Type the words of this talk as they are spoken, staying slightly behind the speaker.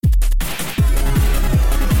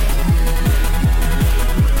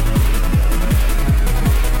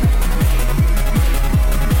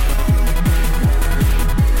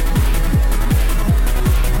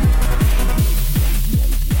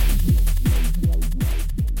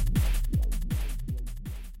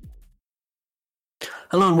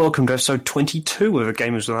Hello and welcome to episode 22 of the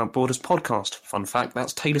Gamers Without Borders podcast. Fun fact,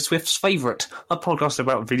 that's Taylor Swift's favourite. A podcast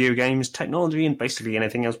about video games, technology and basically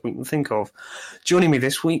anything else we can think of. Joining me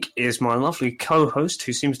this week is my lovely co-host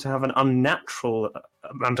who seems to have an unnatural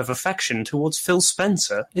amount of affection towards Phil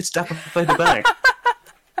Spencer. It's Dapper Fader Bag.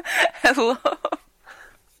 Hello.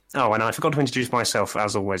 Oh, and I forgot to introduce myself.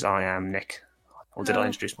 As always, I am Nick. Or did I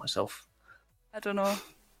introduce myself? I don't know.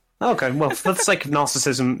 Okay, well, for the sake of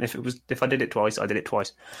narcissism, if I did it twice, I did it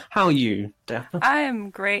twice. How are you, Dapper? I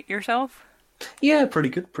am great. Yourself? Yeah, pretty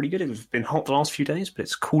good, pretty good. It's been hot the last few days, but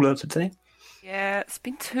it's cooler today. Yeah, it's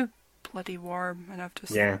been too bloody warm, and I've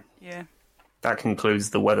just... Yeah. Yeah. That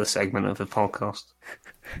concludes the weather segment of the podcast.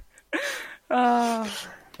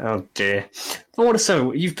 Oh dear. I want to say,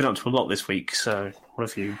 you've been up to a lot this week, so what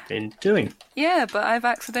have you been doing? Yeah, but I've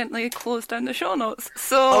accidentally closed down the show notes,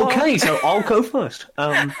 so... Okay, so I'll go first.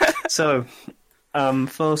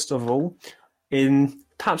 First of all, in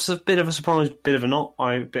perhaps a bit of a surprise, bit of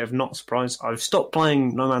not surprise, I've stopped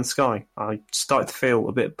playing No Man's Sky. I started to feel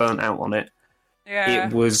a bit burnt out on it. Yeah.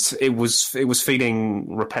 It was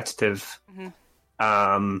feeling repetitive.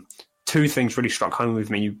 Mm-hmm. Two things really struck home with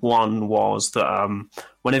me. One was that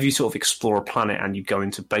whenever you sort of explore a planet and you go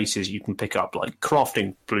into bases, you can pick up like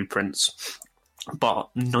crafting blueprints. But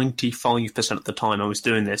 95% of the time I was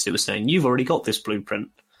doing this, it was saying, you've already got this blueprint.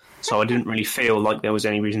 So I didn't really feel like there was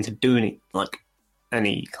any reason to do any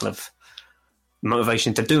kind of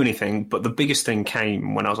motivation to do anything. But the biggest thing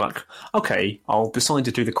came when I was like, okay, I'll decide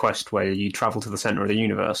to do the quest where you travel to the centre of the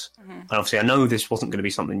universe. Mm-hmm. And obviously I know this wasn't going to be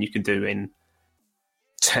something you could do in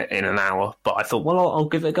an hour, but I thought, well, I'll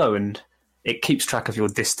give it a go, and it keeps track of your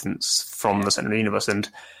distance from the centre of the universe, and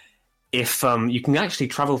if you can actually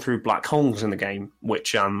travel through black holes in the game,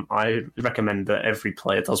 which I recommend that every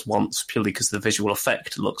player does once, purely because the visual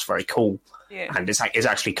effect looks very cool, and it's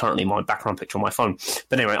actually currently my background picture on my phone.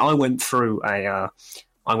 But anyway, I went through a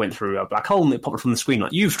black hole, and it popped up on the screen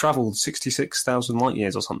like, you've travelled 66,000 light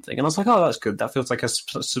years or something, and I was like, oh, that's good, that feels like a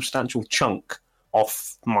substantial chunk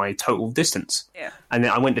off my total distance. Yeah. And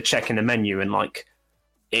then I went to check in the menu, and like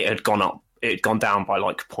it had gone down by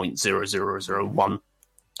like 0.0001,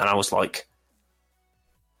 and I was like,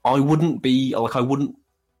 I'd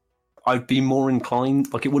be more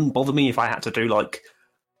inclined, like it wouldn't bother me if I had to do like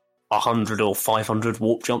 100 or 500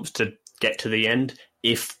 warp jumps to get to the end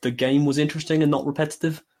if the game was interesting and not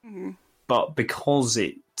repetitive. Mm-hmm. But because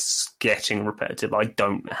it's getting repetitive, I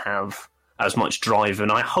don't have as much drive,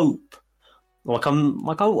 and I hope, I'll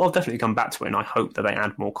definitely come back to it, and I hope that they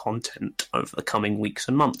add more content over the coming weeks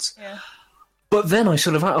and months. Yeah. But then I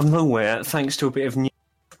sort of out of nowhere, thanks to a bit of news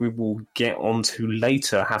we will get onto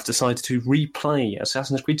later, have decided to replay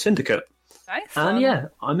Assassin's Creed Syndicate. Nice. And yeah,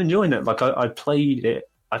 I'm enjoying it. Like I played it.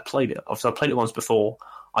 Obviously, I played it once before.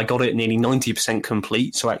 I got it nearly 90%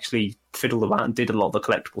 complete, so I actually fiddled about and did a lot of the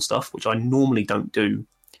collectible stuff, which I normally don't do.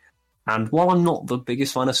 And while I'm not the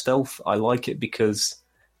biggest fan of stealth, I like it because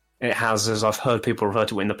it has, as I've heard people refer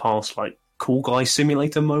to it in the past, like cool guy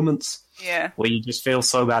simulator moments. Yeah. Where you just feel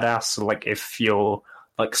so badass. Like if you're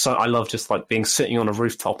like, so I love just like being sitting on a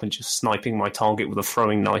rooftop and just sniping my target with a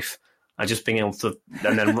throwing knife and just being able to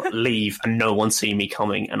and then leave and no one see me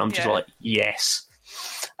coming. And I'm just like, yes.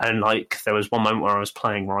 And like there was one moment where I was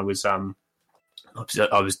playing where I was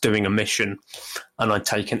doing a mission and I'd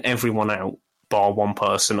taken everyone out bar one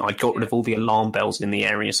person. I'd got rid of all the alarm bells in the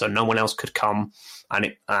area so no one else could come.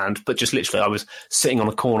 But just literally, I was sitting on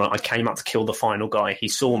a corner. I came up to kill the final guy. He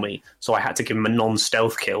saw me, so I had to give him a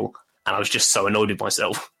non-stealth kill, and I was just so annoyed with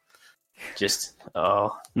myself. Just,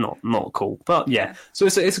 not cool. But yeah, so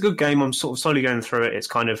it's a good game. I'm sort of slowly going through it.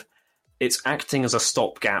 It's acting as a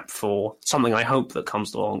stopgap for something I hope that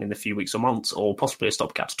comes along in a few weeks or months, or possibly a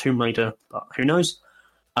stopgap to Tomb Raider. But who knows?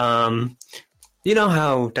 You know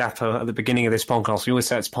how, Dapper, at the beginning of this podcast, we always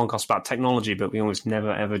say it's a podcast about technology, but we always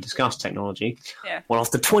never, ever discuss technology. Yeah. Well,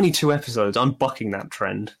 after 22 episodes, I'm bucking that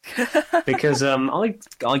trend. Because I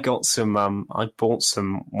bought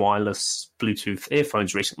some wireless Bluetooth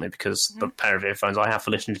earphones recently because the pair of earphones I have for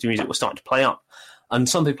listening to music were starting to play up. And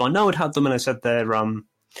some people I know had had them, and they said they're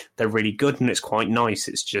really good, and it's quite nice.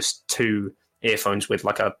 It's just two earphones with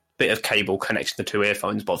like a bit of cable connecting the two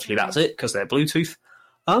earphones, but obviously that's it, because they're Bluetooth.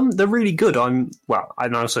 They're really good. I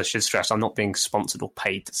also should stress I'm not being sponsored or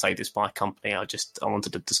paid to say this by a company. I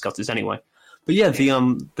wanted to discuss this anyway. But yeah,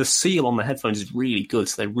 the seal on the headphones is really good.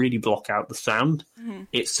 So they really block out the sound. Mm-hmm.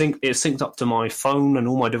 It's synced up to my phone and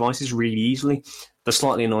all my devices really easily. The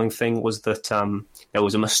slightly annoying thing was that there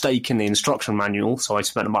was a mistake in the instruction manual, so I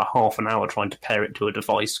spent about half an hour trying to pair it to a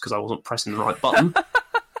device because I wasn't pressing the right button.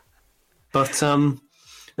 But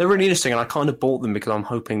They're really interesting, and I kind of bought them because I'm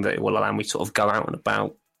hoping that it will allow me to sort of go out and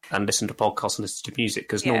about and listen to podcasts and listen to music,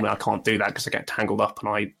 because normally I can't do that because I get tangled up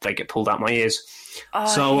and they get pulled out my ears. Oh,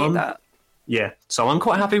 So, I hate that. Yeah, so I'm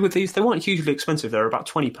quite happy with these. They weren't hugely expensive. They're about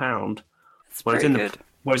 £20. It's pretty good.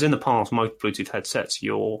 Whereas in the past, most Bluetooth headsets,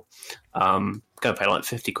 you're going to pay like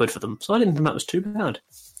 £50 for them. So I didn't think that was too bad.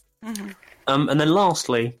 Mm-hmm. And then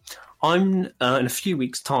lastly, I'm in a few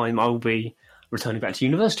weeks' time, I will be returning back to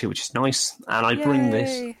university, which is nice. And I bring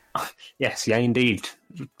this... Yes, yeah, indeed.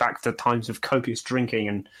 Back to times of copious drinking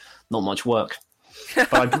and not much work.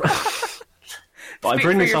 But I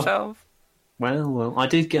bring this up... Well, I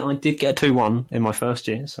did get a 2-1 in my first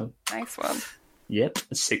year, so... Nice one. Yep,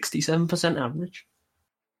 67% average.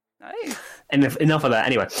 Nice. Enough of that.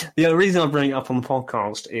 Anyway, the reason I bring it up on the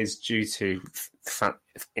podcast is due to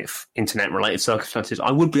if internet-related circumstances.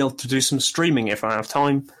 I would be able to do some streaming if I have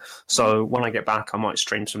time. So when I get back, I might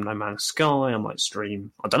stream some No Man's Sky. I might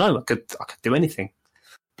stream. I don't know. I could do anything.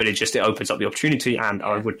 But it opens up the opportunity, and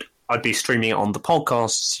I'd be streaming it on the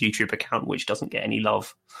podcast's YouTube account, which doesn't get any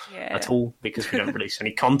love at all because we don't release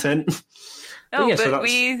any content. No, but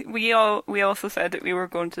we also said that we were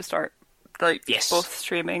going to start both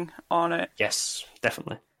streaming on it. Yes,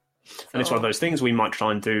 definitely. So. And it's one of those things we might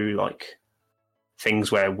try and do, like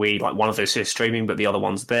things where we one of us is streaming, but the other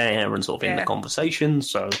one's there and sort of in the conversation.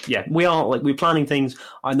 So yeah, we're planning things.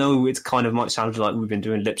 I know it kind of might sound like we've been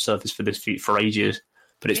doing lip service for this for ages,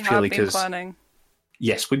 but it's purely because planning.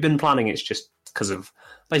 Yes, we've been planning. It's just because of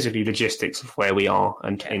basically logistics of where we are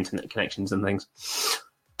and internet connections and things.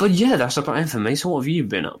 But yeah, that's about it for me. So what have you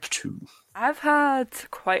been up to? I've had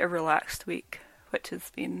quite a relaxed week, which has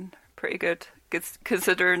been pretty good,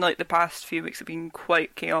 considering the past few weeks have been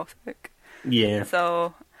quite chaotic. Yeah.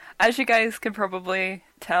 So, as you guys can probably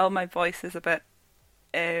tell, my voice is a bit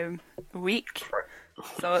weak.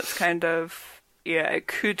 So it's kind of, it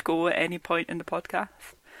could go at any point in the podcast.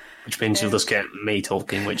 Which means you'll just get me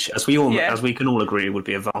talking, which, as we can all agree, would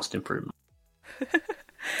be a vast improvement.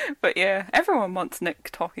 But yeah, everyone wants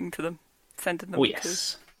Nick talking to them, sending them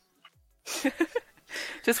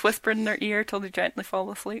just whispering in their ear till they gently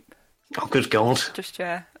fall asleep. Oh, good God. Just,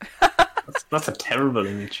 that's a terrible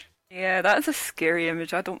image. Yeah, that is a scary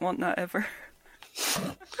image. I don't want that ever.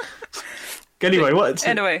 Anyway,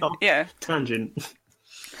 tangent.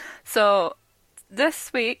 So,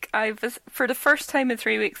 this week, for the first time in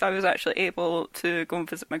 3 weeks, I was actually able to go and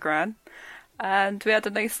visit my gran. And we had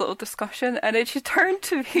a nice little discussion, and then she turned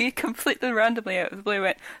to me completely randomly out of the blue and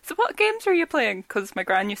went, "So what games are you playing?" Because my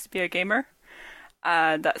gran used to be a gamer,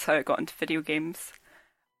 and that's how I got into video games.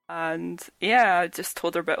 And yeah, I just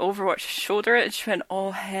told her about Overwatch, showed her it, and she went,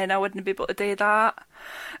 "Oh, hen, I wouldn't be able to do that."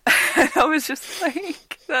 And I was just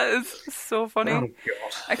like, that is so funny. Oh,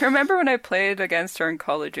 God. I can remember when I played against her in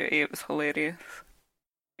Call of Duty, it was hilarious.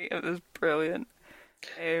 It was brilliant.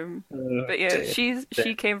 But yeah,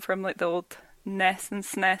 she came from the old NES and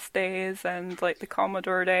SNES days and the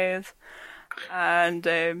Commodore days, and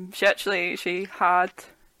she had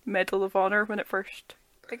Medal of Honor when it first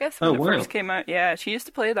first came out. Yeah, she used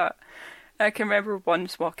to play that. I can remember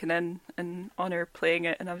once walking in and on her playing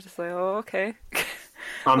it, and I was just like, "Oh, okay."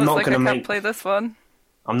 I can't play this one.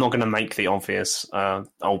 I'm not going to make the obvious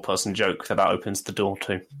old person joke that opens the door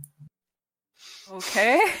to.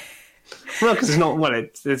 Okay. Well, because it's not. Well,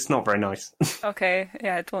 it's not very nice. Okay,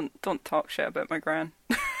 yeah. Don't talk shit about my gran.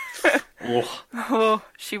 Oh,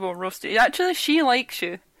 she will roast you. Actually, she likes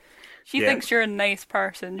you. She thinks you're a nice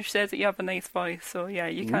person. She says that you have a nice voice. So yeah,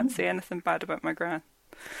 you can't say anything bad about my gran.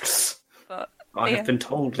 But I have been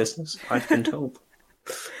told, listeners. I've been told.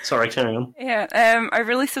 Sorry, carry on. Yeah, I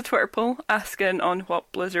released a Twitter poll asking on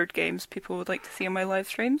what Blizzard games people would like to see on my live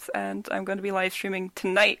streams, and I'm going to be live streaming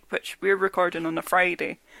tonight, which we're recording on a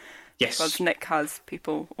Friday. Yes. Because Nick has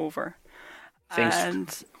people over.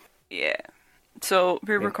 And yeah. So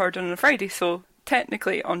we're recording on a Friday, so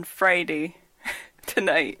technically on Friday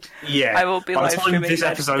tonight, I will be live streaming. By the time this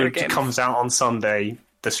episode comes out on Sunday,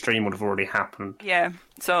 the stream would have already happened. Yeah.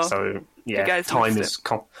 So yeah, you guys time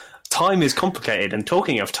is complicated. And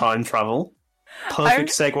talking of time travel, perfect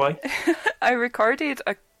segue. I recorded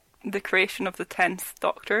the creation of the 10th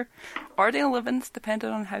Doctor, or the 11th, depending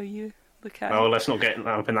on how you look at it. Oh, let's not get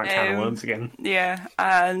up in that can of worms again. Yeah,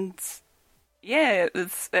 and yeah,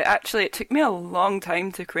 it took me a long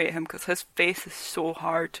time to create him because his face is so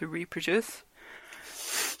hard to reproduce.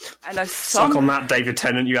 And suck on that, David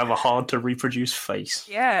Tennant. You have a hard to reproduce face.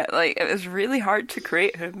 Yeah, it was really hard to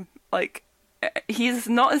create him. He's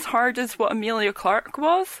not as hard as what Amelia Clark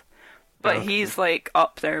was, but he's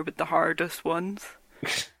up there with the hardest ones.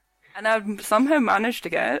 And I've somehow managed to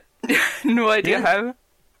get it. No idea how.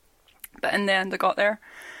 But in the end, I got there.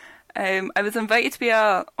 I was invited to be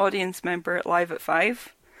an audience member at Live at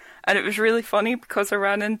 5. And it was really funny because I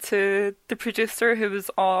ran into the producer who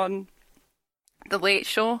was on The Late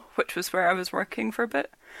Show, which was where I was working for a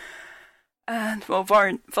bit. And, well,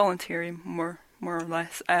 volunteering more or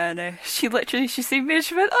less. And she seen me and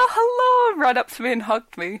she went, "Oh, hello," ran up to me and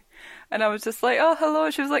hugged me. And I was just like, "Oh,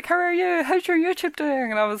 hello." She was like, "How are you? How's your YouTube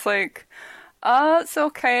doing?" And I was like, "It's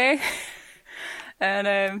okay."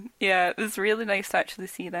 And yeah, it was really nice to actually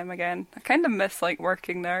see them again. I kind of miss like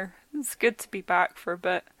working there. It's good to be back for a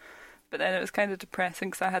bit. But then it was kind of depressing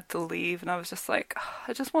because I had to leave and I was just like,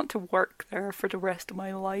 I just want to work there for the rest of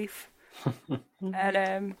my life.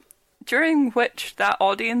 And during which that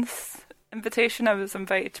audience invitation, I was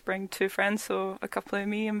invited to bring 2 friends, so a couple of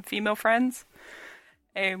me and female friends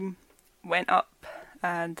went up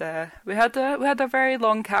and we had a very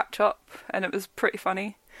long catch up and it was pretty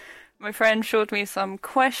funny. My friend showed me some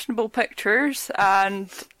questionable pictures and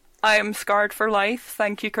I am scarred for life.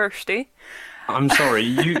 Thank you, Kirsty. I'm sorry,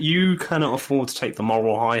 you cannot afford to take the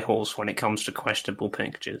moral high horse when it comes to questionable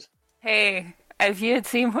pictures. Hey, if you had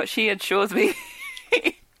seen what she had showed me,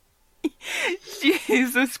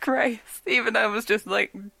 Jesus Christ, even I was just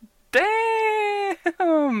like,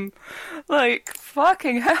 damn, like,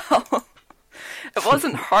 fucking hell. It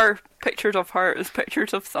wasn't her, pictures of her, it was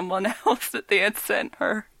pictures of someone else that they had sent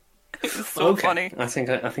her. It was so funny. I think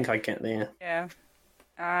I get there. Yeah.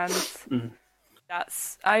 And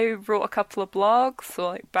I wrote a couple of blogs, so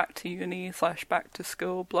like back to uni / back to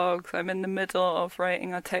school blogs. I'm in the middle of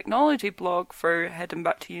writing a technology blog for heading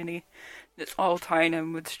back to uni. It's all tying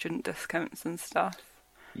in with student discounts and stuff.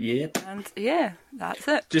 Yep. And yeah, that's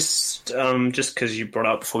it. Just because you brought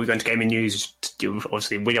up before we go into gaming news,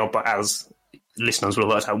 obviously we are, as listeners will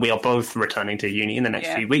work out, we are both returning to uni in the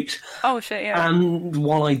next few weeks. Oh shit, yeah. And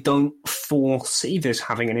while I don't foresee this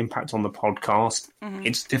having an impact on the podcast,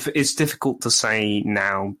 it's difficult to say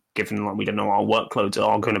now, given like we don't know what our workloads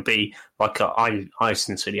are going to be. Like I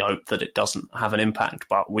sincerely hope that it doesn't have an impact,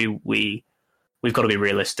 but we've got to be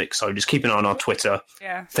realistic. So just keep an eye on our Twitter.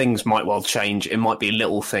 Yeah. Things might well change. It might be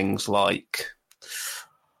little things like,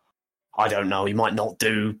 I don't know, we might not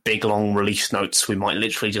do big, long release notes. We might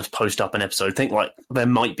literally just post up an episode. Think like there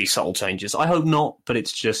might be subtle changes. I hope not, but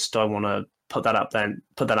it's just I want to put that out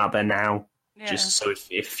there now. Yeah. Just so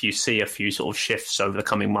if you see a few sort of shifts over the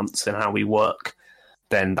coming months in how we work,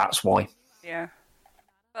 then that's why. Yeah.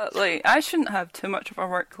 But like, I shouldn't have too much of a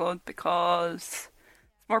workload because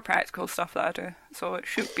it's more practical stuff that I do, so it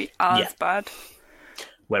shouldn't be as bad.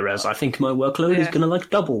 Whereas I think my workload is going to like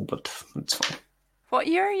double, but it's fine. What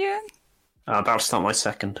year are you in? About to start my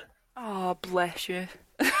second. Oh, bless you.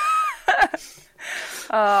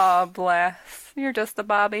 Oh, bless. You're just a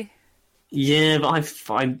Bobby. Yeah, but I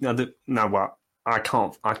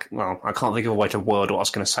can't think of a way to word what I was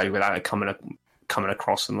going to say without it coming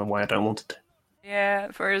across in the way I don't want it to. Yeah,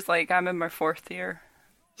 whereas like I'm in my 4th year.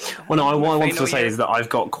 Well, no, what I wanted to say is that I've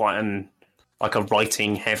got quite a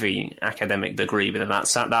writing heavy academic degree, but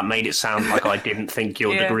that made it sound like I didn't think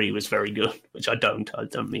your degree was very good, which I don't. I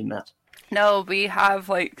don't mean that. No, we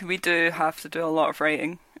do have to do a lot of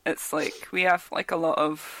writing. It's like we have like a lot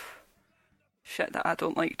of shit that I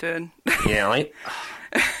don't like doing. Yeah,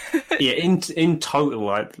 in total,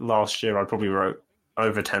 like last year, I probably wrote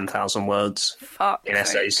over 10,000 words in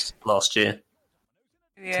essays last year.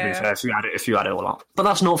 Yeah. To be fair, if you add it all up, but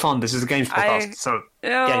that's not fun. This is a games podcast,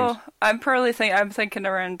 games. I'm thinking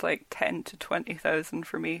around like 10 to 20,000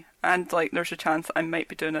 for me, and like there's a chance I might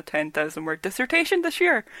be doing a 10,000 word dissertation this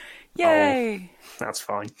year. Yay! Oh, that's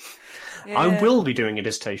fine. Yeah. I will be doing a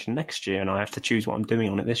dissertation next year, and I have to choose what I'm doing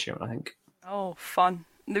on it this year, I think. Oh, fun!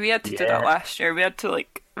 We had to do that last year. We had to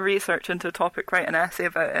like research into a topic, write an essay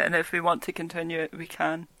about it, and if we want to continue it, we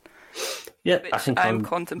can. Yeah, I think I'm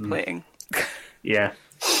contemplating. Yeah.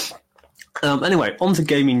 Anyway, on to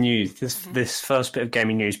gaming news. This first bit of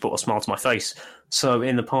gaming news brought a smile to my face. So,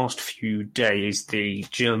 in the past few days, the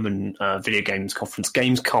German video games conference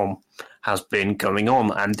Gamescom has been going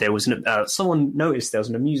on, and there was someone noticed there was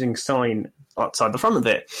an amusing sign outside the front of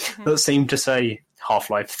it that seemed to say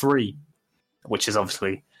Half-Life 3, which is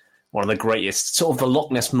obviously one of the greatest, sort of the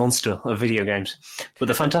Loch Ness monster of video games. But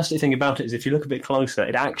the fantastic thing about it is if you look a bit closer,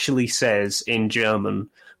 it actually says in German,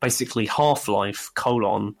 basically Half-Life,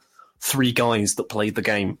 3 guys that played the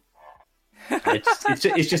game.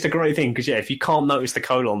 It's just a great thing, because if you can't notice the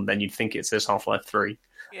colon, then you'd think it says Half-Life 3.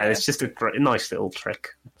 Yeah. And it's just a nice little trick.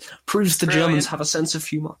 Proves the Germans have a sense of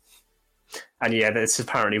humour. And this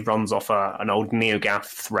apparently runs off an old NeoGAF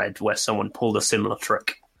thread where someone pulled a similar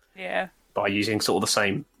trick. Yeah. By using sort of the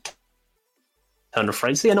same turn of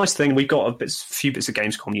phrase. Yeah, nice thing. We've got few bits of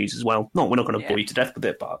Gamescom news as well. No, we're not going to bore you to death with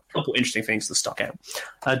it, but a couple interesting things that stuck out.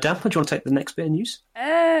 Dan, do you want to take the next bit of news?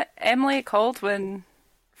 Emily Caldwin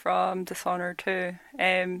from Dishonored 2.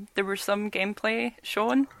 There was some gameplay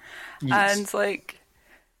shown, and like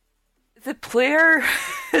the player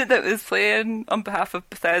that was playing on behalf of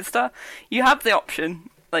Bethesda, you have the option.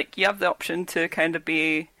 Like, you have the option to kind of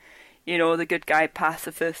be, you know, the good guy,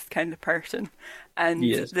 pacifist kind of person. And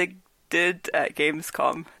they did at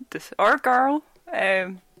Gamescom, or girl,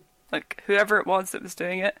 like whoever it was that was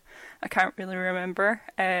doing it, I can't really remember,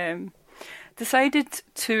 decided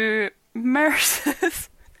to Mercis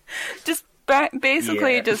just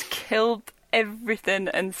basically just killed everything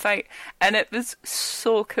in sight. And it was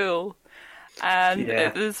so cool. And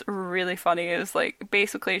it was really funny. It was like,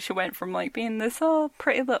 basically she went from like being this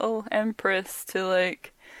pretty little empress to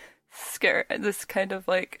like this kind of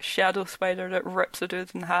like shadow spider that rips a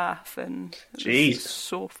dude in half, and it's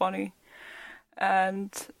so funny.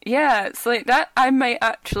 And yeah, it's like that. I might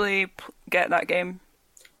actually get that game.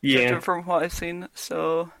 Yeah, from what I've seen.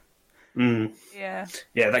 So yeah,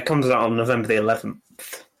 that comes out on November the 11th.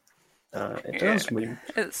 It does mean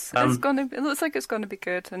it's gonna. It looks like it's gonna be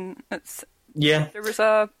good, and it's. Yeah. There was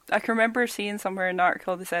I can remember seeing somewhere in an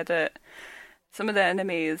article they said that some of the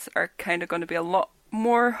enemies are kind of going to be a lot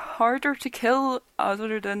more harder to kill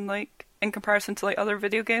other than like in comparison to like other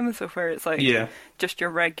video games, so where it's like just your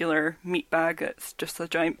regular meat bag, it's just a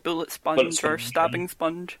giant bullet sponge or stabbing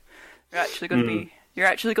sponge. You're actually going to be you're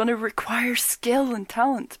actually going to require skill and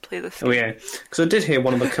talent to play this game. Oh yeah, because I did hear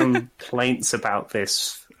one of the complaints about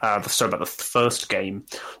this. About the first game,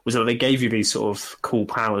 was that they gave you these sort of cool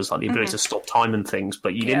powers, like the ability to stop time and things,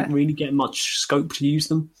 but you didn't really get much scope to use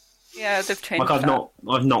them. Yeah, they've changed. Like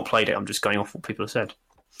I've not played it. I'm just going off what people have said.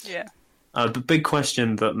 Yeah. The big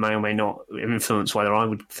question that may or may not influence whether I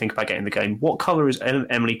would think about getting the game: what color is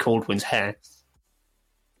Emily Caldwin's hair?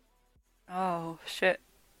 Oh shit,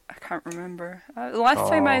 I can't remember. The last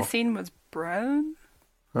time I seen was brown.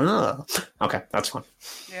 Ah, okay, that's fine.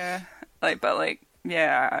 Yeah,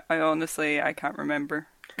 yeah, I can't remember.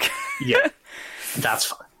 Yeah, that's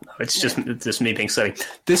fine. It's just me being silly.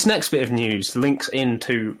 This next bit of news links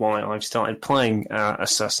into why I've started playing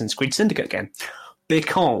Assassin's Creed Syndicate again.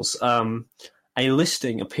 Because a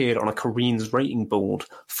listing appeared on a Korean's rating board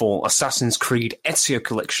for Assassin's Creed Ezio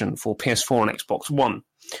Collection for PS4 and Xbox One.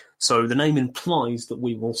 So the name implies that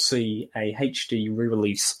we will see a HD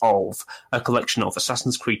re-release of a collection of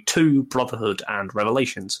Assassin's Creed 2, Brotherhood, and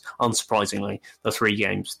Revelations. Unsurprisingly, the 3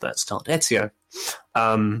 games that start Ezio.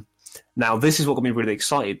 Now, this is what got me really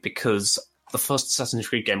excited, because the first Assassin's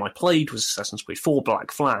Creed game I played was Assassin's Creed 4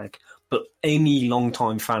 Black Flag, but any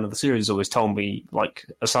long-time fan of the series has always told me, like,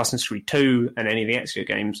 Assassin's Creed 2 and any of the Ezio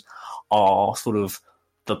games are sort of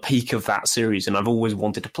the peak of that series, and I've always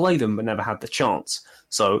wanted to play them but never had the chance.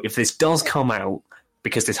 So if this does come out,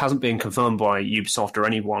 because this hasn't been confirmed by Ubisoft or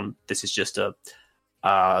anyone, this is just a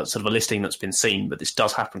sort of a listing that's been seen, but this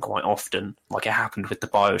does happen quite often, like it happened with the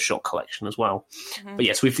BioShock collection as well. But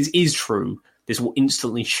yes, if this is true, this will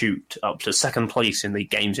instantly shoot up to second place in the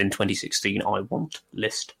Games in 2016 I Want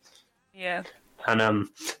list. Yeah. And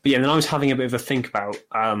but yeah, then I was having a bit of a think about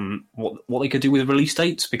what they could do with release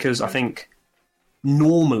dates, because I think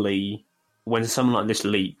normally when something like this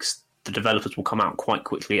leaks, the developers will come out quite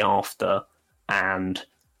quickly after and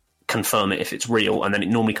confirm it if it's real, and then it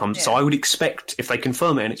normally comes. Yeah. So I would expect if they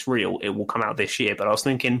confirm it and it's real, it will come out this year. But I was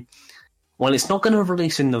thinking, well, it's not going to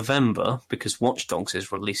release in November because Watch Dogs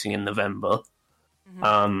is releasing in November.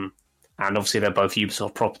 And obviously they're both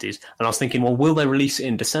Ubisoft properties. And I was thinking, well, will they release it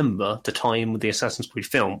in December to tie in with the Assassin's Creed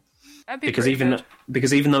film? Because even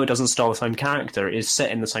though it doesn't star the same character, it is set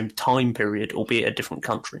in the same time period, albeit a different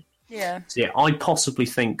country. Yeah. So yeah, I possibly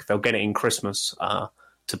think they'll get it in Christmas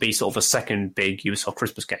to be sort of a second big Ubisoft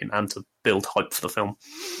Christmas game and to build hype for the film.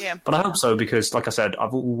 Yeah. But I hope so, because like I said,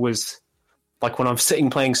 I've always, like when I'm sitting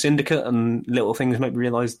playing Syndicate and little things make me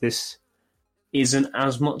realise this isn't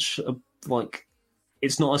as much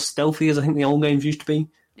it's not as stealthy as I think the old games used to be.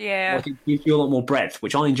 Yeah. Like, it gives you a lot more breadth,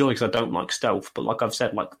 which I enjoy because I don't like stealth. But like I've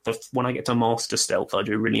said, when I get to master stealth, I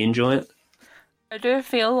do really enjoy it. I do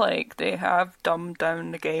feel like they have dumbed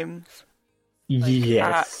down the games.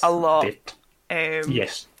 Yes. A lot.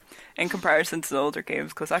 Yes. In comparison to the older games,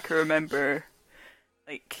 because I can remember,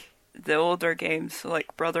 the older games,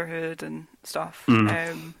 like Brotherhood and stuff,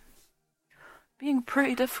 being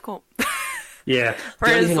pretty difficult. Yeah.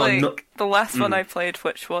 Whereas, the last one I played,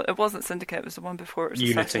 which it wasn't Syndicate, it was the one before, it was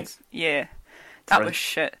Unity. Yeah. That was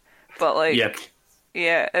shit. But,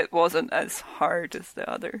 yeah, it wasn't as hard as the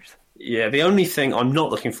others. Yeah, the only thing I'm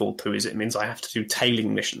not looking forward to is it means I have to do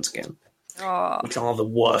tailing missions again. Oh, which are the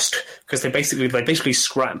worst because they basically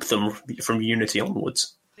scrap them from Unity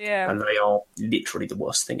onwards, yeah. and they are literally the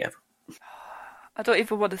worst thing ever. I don't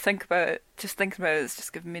even want to think about it. Just thinking about it is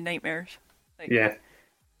just giving me nightmares. Like, Yeah,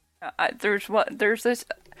 there's this.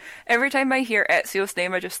 Every time I hear Ezio's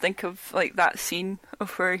name, I just think of like that scene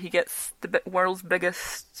of where he gets the world's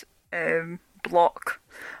biggest block.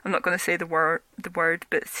 I'm not going to say the word,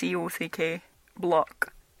 but COCK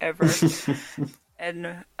block ever.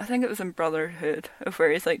 And I think it was in Brotherhood, of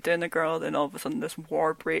where he's like doing a girl, then all of a sudden this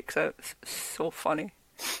war breaks out. It's so funny.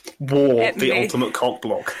 ultimate cock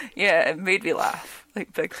block. Yeah, it made me laugh,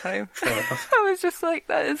 like big time. I was just like,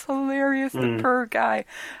 that is hilarious, the poor guy.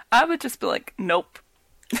 I would just be like, nope.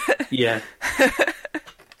 Yeah.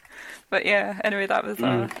 But yeah, anyway, that was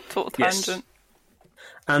a total tangent.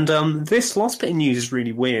 And this last bit of news is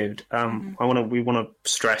really weird. We want to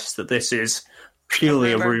stress that this is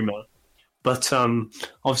purely a rumor. But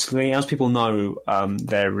obviously, as people know,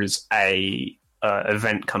 there is a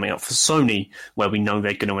event coming up for Sony where we know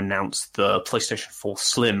they're going to announce the PlayStation 4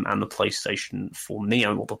 Slim and the PlayStation 4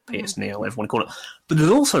 Neo, or the PS Neo, whatever you want to call it. But there's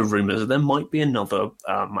also rumours that there might be another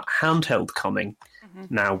handheld coming.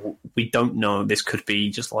 Now, we don't know. This could be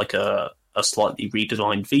just like a slightly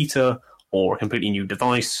redesigned Vita or a completely new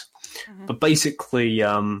device. But basically,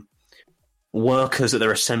 workers at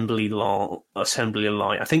their assembly line,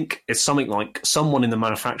 I think it's something like someone in the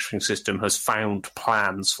manufacturing system has found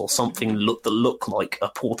plans for something that look like a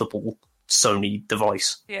portable Sony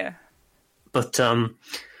device. Yeah. But the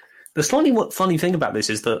slightly funny thing about this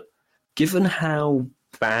is that given how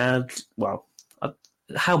badly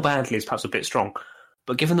is perhaps a bit strong,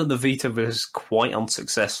 but given that the Vita was quite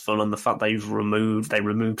unsuccessful and the fact they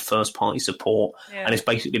removed first-party support and it's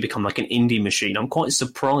basically become like an indie machine, I'm quite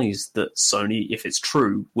surprised that Sony, if it's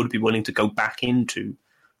true, would be willing to go back into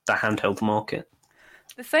the handheld market.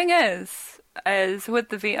 The thing is with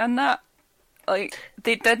the Vita and that, like,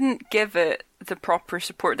 they didn't give it the proper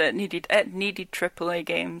support that it needed. It needed AAA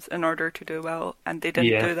games in order to do well, and they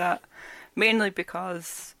didn't do that. Mainly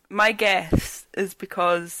because, my guess is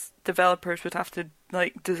because developers would have to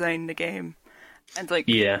like design the game and like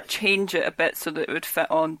change it a bit so that it would fit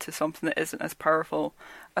on to something that isn't as powerful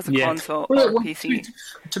as a console or PC.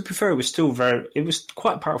 To be fair, it was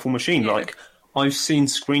quite a powerful machine. Yeah. Like, I've seen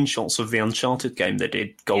screenshots of the Uncharted game they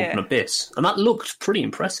did, Golden Abyss, and that looked pretty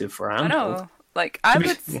impressive for a handheld. I know. Like,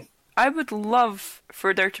 I would love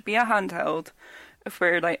for there to be a handheld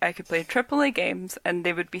where like I could play AAA games and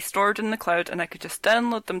they would be stored in the cloud and I could just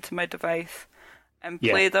download them to my device and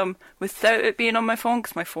play them without it being on my phone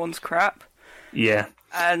because my phone's crap. Yeah.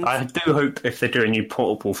 And I do hope if they do a new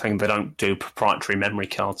portable thing, they don't do proprietary memory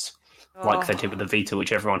cards like they did with the Vita,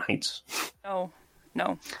 which everyone hates.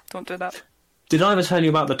 No, don't do that. Did I ever tell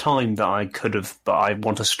you about the time that I could have, but I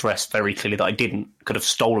want to stress very clearly that I could have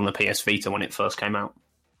stolen the PS Vita when it first came out?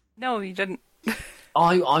 No, you didn't.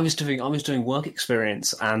 I was doing work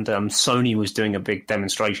experience, and Sony was doing a big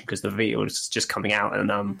demonstration because the Vita was just coming out,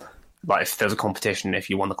 and like if there was a competition, if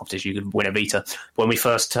you won the competition, you could win a Vita. When we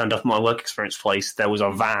first turned up at my work experience place, there was a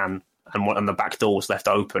van, and the back door was left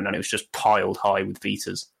open, and it was just piled high with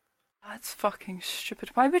Vitas. That's fucking stupid.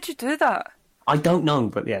 Why would you do that? I don't know,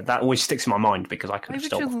 but yeah, that always sticks in my mind because I could have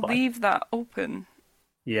stolen. Why would you leave that open?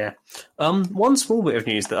 Yeah. One small bit of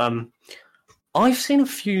news that I've seen a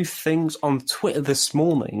few things on Twitter this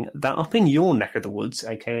morning that up in your neck of the woods,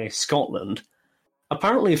 aka Scotland,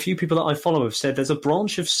 apparently a few people that I follow have said there's a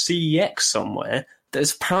branch of CEX somewhere that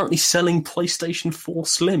is apparently selling PlayStation 4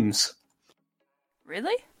 Slims.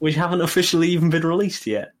 Really? Which haven't officially even been released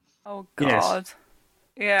yet. Oh, God. Yes.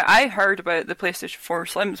 Yeah, I heard about the PlayStation 4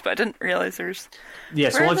 Slims, but I didn't realise there's...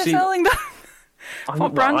 Yeah, Where are they selling them?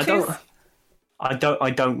 What branches? I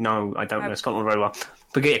don't know. I don't know Scotland very well.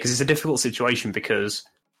 But yeah, because it's a difficult situation because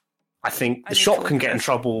I think the shop can get in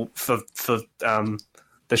trouble for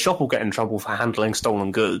the shop will get in trouble for handling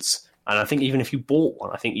stolen goods, and I think even if you bought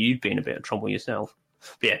one, I think you'd be in a bit of trouble yourself.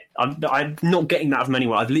 But yeah, I'm not getting that from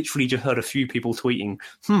anywhere. I've literally just heard a few people tweeting,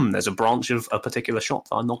 there's a branch of a particular shop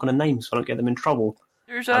that I'm not going to name so I don't get them in trouble.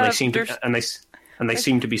 And they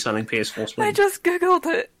seem to be selling PS4 Slim. I just googled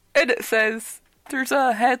it, and it says there's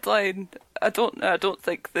a headline. I don't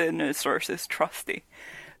think the news source is trusty,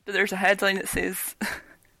 but there's a headline that says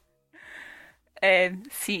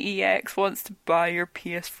CEX wants to buy your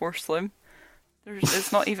PS4 Slim.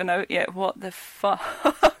 It's not even out yet. What the fuck?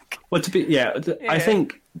 Well, I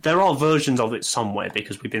think there are versions of it somewhere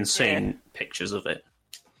because we've been seeing pictures of it.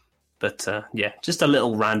 But just a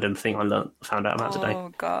little random thing I found out about today.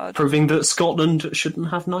 Oh God! Proving that Scotland shouldn't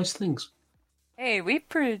have nice things. Hey,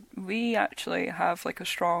 we actually have like a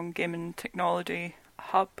strong gaming technology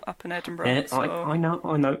pub up in Edinburgh. Yeah, so I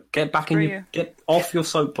know. Get back Screw you. get off your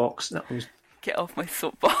soapbox. That was get off my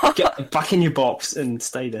soapbox. get back in your box and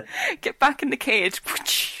stay there. Get back in the cage.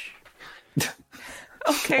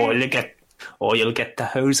 Okay. Or you'll get the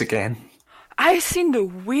hose again. I've seen the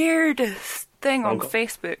weirdest thing on God.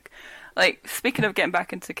 Facebook. Like, speaking of getting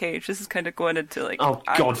back into the cage, this is kind of going into, like... Oh,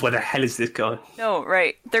 God, where the hell is this guy? No,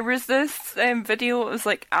 right. There was this video, it was,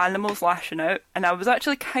 like, animals lashing out, and I was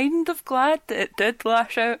actually kind of glad that it did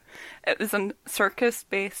lash out. It was a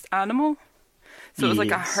circus-based animal. So it was, like,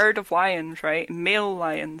 a Yes. herd of lions, right? Male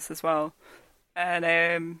lions as well.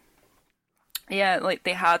 And, yeah, like,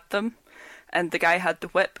 they had them. And the guy had the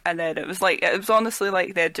whip, and then it was honestly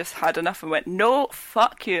like they had just had enough and went, no,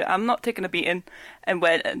 fuck you, I'm not taking a beating, and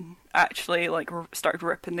went and actually like started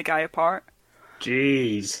ripping the guy apart.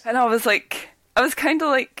 Jeez. And I was kind of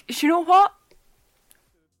like, you know what?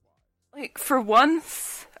 Like, for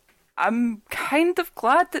once, I'm kind of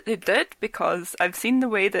glad that they did, because I've seen the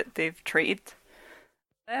way that they've treated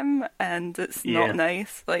them, and it's Yeah. not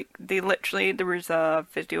nice. Like, there was a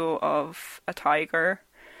video of a tiger,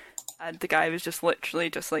 and the guy was just literally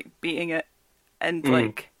just like beating it and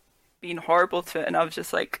like being horrible to it, and I was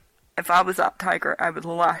just like, if I was that tiger, I would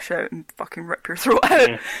lash out and fucking rip your throat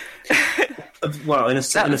out. Yeah. Well, in a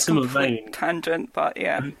similar vein, tangent, but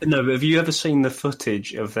yeah. No, but have you ever seen the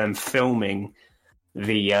footage of them filming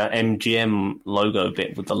the MGM logo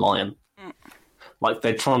bit with the lion? Like,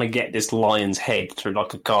 they're trying to get this lion's head through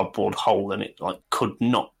like a cardboard hole, and it like could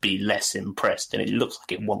not be less impressed, and it looks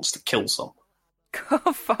like it wants to kill someone.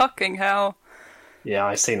 Oh, fucking hell. Yeah,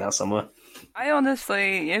 I've seen that somewhere. I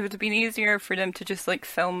honestly, it would have been easier for them to just like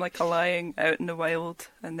film like a lion out in the wild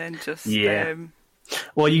and then just Yeah.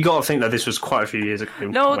 Well, you got to think that this was quite a few years ago.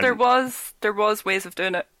 No, when- there was ways of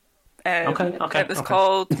doing it. Okay. It was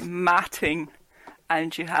called matting,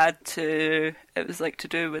 and you had to. It was like to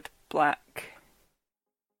do with black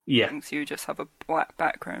Yeah. things. You would just have a black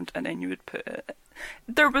background, and then you would put it.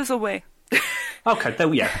 There was a way. Okay.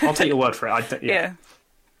 Yeah, I'll take your word for it. Yeah.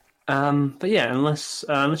 But yeah, unless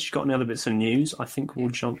you've got any other bits of news, I think we'll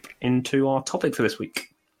jump into our topic for this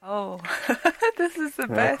week. Oh, this is the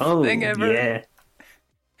best Oh, thing ever. yeah.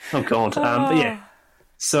 Oh God. But yeah.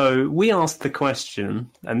 So we asked the question,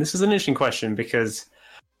 and this is an interesting question because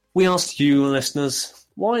we asked you listeners,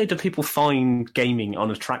 why do people find gaming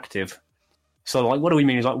unattractive? So like, what do we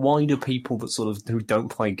mean is like, why do people that sort of who don't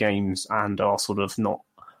play games and are sort of not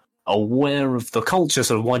aware of the culture,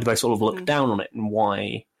 sort of why do they sort of look down on it, and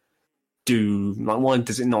why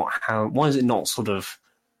is it not sort of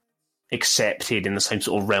accepted in the same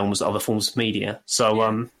sort of realms as other forms of media?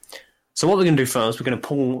 So so what we're going to do first, we're going to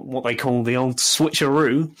pull what they call the old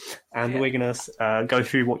switcheroo, and we're going to go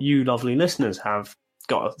through what you lovely listeners have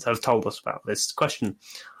told us about this question.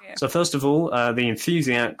 Yeah. So first of all, the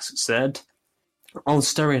enthusiasts said, on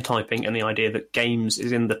stereotyping and the idea that games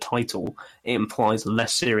is in the title, it implies a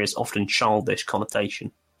less serious, often childish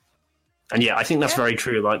connotation. And yeah, I think that's very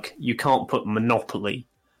true. Like, you can't put Monopoly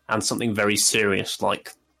and something very serious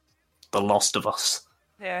like The Last of Us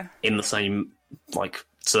in the same like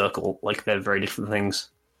circle. Like, they're very different things.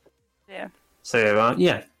 Yeah. So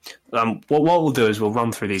what we'll do is we'll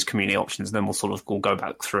run through these community options, and then we'll go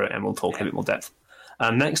back through it and we'll talk in a bit more depth.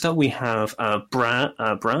 Next up, we have Brad,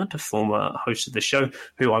 a former host of the show,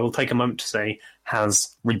 who I will take a moment to say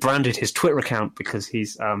has rebranded his Twitter account because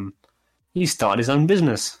he's started his own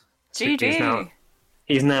business. So GG.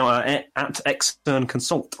 he's now at Extern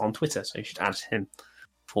Consult on Twitter, so you should add him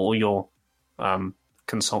for all your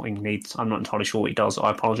consulting needs. I'm not entirely sure what he does. I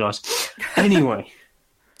apologise. Anyway,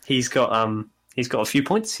 he's got a few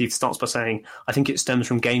points. He starts by saying, I think it stems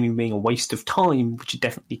from gaming being a waste of time, which it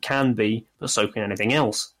definitely can be, but so can anything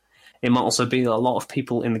else. It might also be that a lot of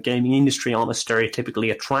people in the gaming industry aren't as stereotypically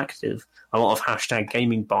attractive. A lot of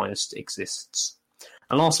 #gaming bias exists.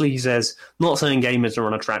 And lastly, he says, not saying gamers are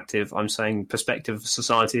unattractive, I'm saying perspective of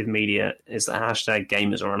society of media is that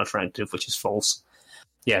 #gamers are unattractive, which is false.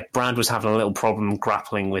 Yeah, Brad was having a little problem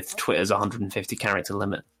grappling with Twitter's 150 character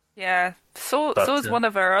limit. Yeah, so is one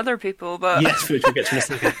of our other people, but... Yes, which we'll get to in a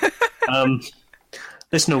second.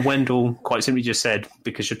 Listener Wendell quite simply just said,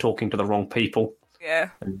 because you're talking to the wrong people. Yeah,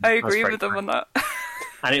 I agree with him on that.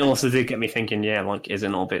 And it also did get me thinking, yeah, like, is it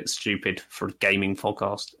not a bit stupid for a gaming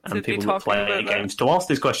podcast and people that play games to ask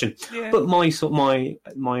this question? Yeah. But my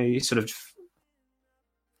sort of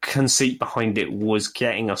conceit behind it was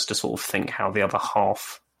getting us to sort of think how the other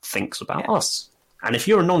half thinks about us. And if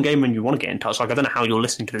you're a non-gamer and you want to get in touch, like, I don't know how you're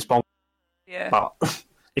listening to this podcast, but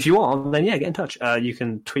if you are, then yeah, get in touch. You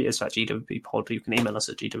can tweet us at GWPpod, you can email us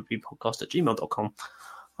at gwppodcast@gmail.com.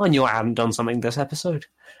 I knew I hadn't done something this episode.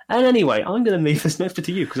 And anyway, I'm going to leave this over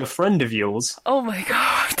to you because a friend of yours. Oh my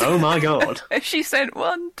god. Oh my god. She sent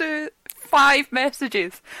 1, 2, 5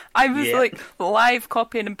 messages. I was like live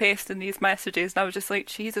copying and pasting these messages, and I was just like,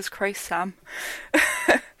 Jesus Christ, Sam.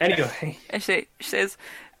 Anyway. And she says,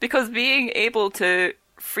 because being able to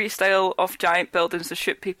freestyle off giant buildings to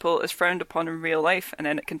shoot people is frowned upon in real life. And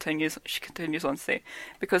then she continues on to say,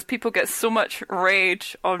 because people get so much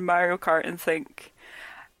rage on Mario Kart and think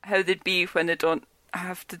how they'd be when they don't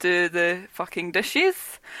have to do the fucking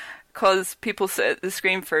dishes, because people sit at the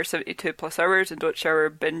screen for 72 plus hours and don't shower,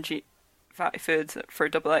 binge eat fatty foods for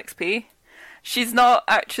double XP. She's not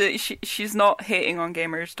actually, she's not hating on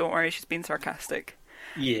gamers, don't worry, she's being sarcastic.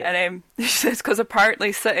 Yeah. And she says, because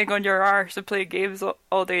apparently sitting on your arse to play games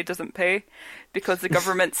all day doesn't pay, because the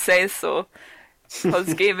government says so,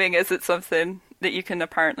 because gaming isn't something that you can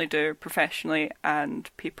apparently do professionally, and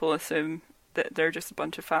people assume that they're just a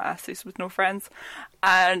bunch of fat asses with no friends.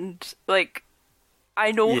 And like,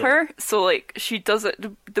 I know her, so like, she does it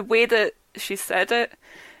the way that she said it.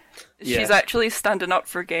 She's actually standing up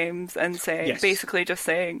for games and saying, basically just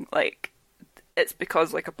saying like, it's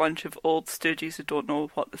because like a bunch of old stooges who don't know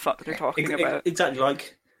what the fuck they're talking about. Exactly,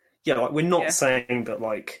 like, like we're not saying that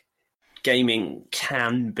like gaming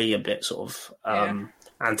can be a bit sort of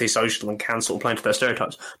antisocial and can sort of play into their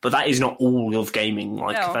stereotypes, but that is not all of gaming.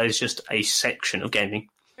 Like, that is just a section of gaming.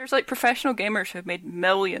 There's like professional gamers who've made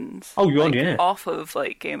millions. Off of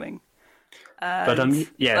like gaming. And, but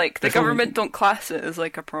like the government don't class it as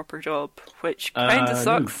like a proper job, which kind of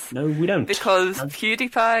sucks. No, we don't. Because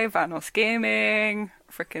PewDiePie, Vanos Gaming,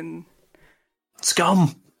 freaking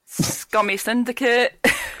Scummy Syndicate,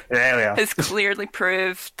 there we are. has clearly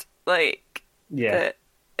proved like that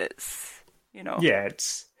it's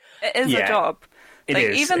it is a job. It like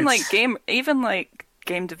is. Even like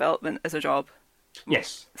game development is a job.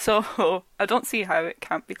 Yes. So I don't see how it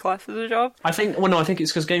can't be classed as a job. I think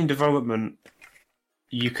it's because game development,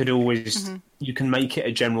 you could always you can make it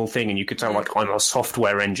a general thing, and you could say like, I'm a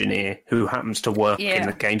software engineer who happens to work in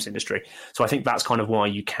the games industry. So I think that's kind of why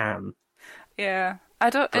you can. Yeah,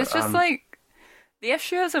 it's just like the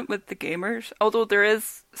issue isn't with the gamers, although there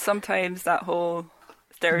is sometimes that whole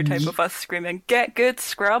stereotype of us screaming, "Get good,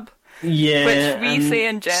 scrub." Yeah, which we say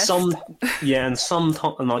in jest. And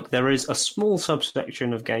sometimes like there is a small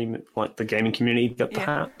subsection of the gaming community that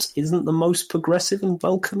perhaps isn't the most progressive and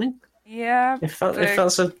welcoming. Yeah, if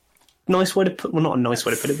that's a nice way to put, well, not a nice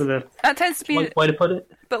way to put it, but that tends to be a way to put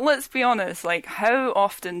it. But let's be honest, like, how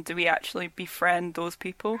often do we actually befriend those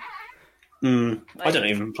people? I don't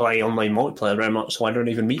even play online multiplayer very much, so I don't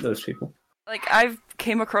even meet those people. Like, I've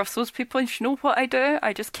came across those people, and you know what I do?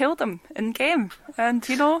 I just kill them in game, and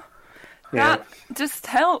that just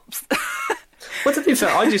helps. Well, to be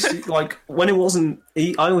fair, I just, like, when it wasn't...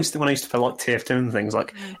 when I used to play, like, TF2 and things,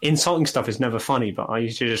 like, insulting stuff is never funny, but I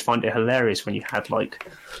used to just find it hilarious when you had, like,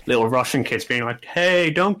 little Russian kids being like,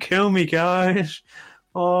 hey, don't kill me, guys.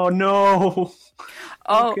 Oh, no.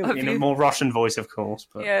 In a more Russian voice, of course.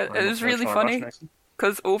 But yeah, it was really funny,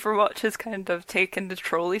 because Overwatch has kind of taken the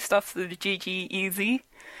trolley stuff, the GG Easy.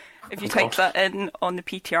 If you type that in on the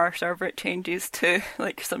PTR server, it changes to,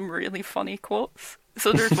 like, some really funny quotes.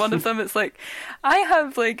 So there's one of them, it's like, I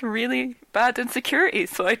have, like, really bad insecurities,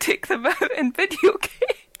 so I take them out in video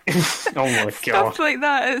games. Oh my god. Stuff like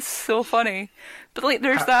that is so funny. But, like,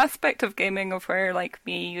 there's the aspect of gaming of where, like,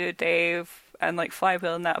 me, you, Dave, and, like,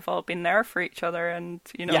 Flywheel and that have all been there for each other, and,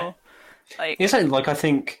 like... You're saying, like, I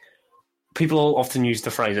think people often use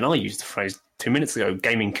the phrase, and I used the phrase 2 minutes ago,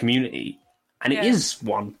 gaming community, and it is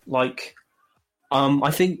one. Like,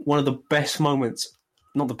 I think one of the best moments...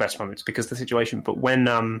 Not the best moments because of the situation, but when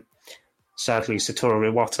sadly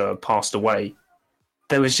Satoru Iwata passed away,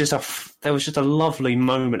 there was just a lovely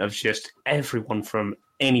moment of just everyone from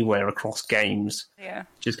anywhere across games. Yeah.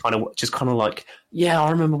 Just kind of like,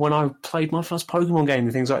 I remember when I played my first Pokemon game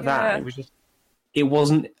and things like that. It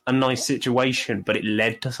wasn't a nice situation, but it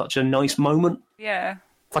led to such a nice moment. Yeah.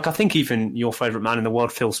 Like, I think even your favourite man in the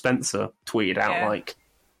world, Phil Spencer, tweeted out like,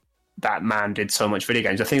 that man did so much video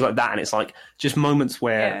games, or things like that, and it's like just moments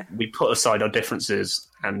where we put aside our differences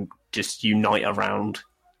and just unite around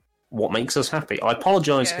what makes us happy. I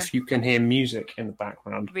apologise if you can hear music in the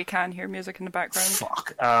background. We can hear music in the background.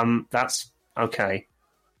 Fuck. That's okay.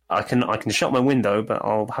 I can shut my window, but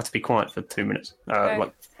I'll have to be quiet for 2 minutes,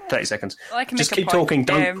 like 30 seconds. Well, I can just keep talking.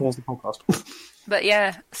 Don't pause the podcast. But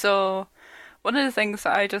so one of the things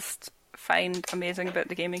that I just find amazing about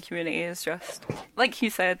the gaming community is just, like you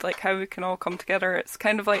said, like how we can all come together. It's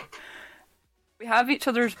kind of like we have each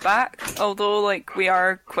other's back, although like we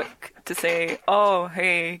are quick to say, oh,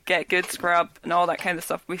 hey, get good, scrub, and all that kind of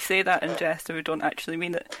stuff. We say that in jest and we don't actually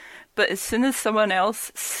mean it. But as soon as someone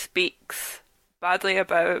else speaks badly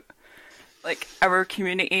about, like, our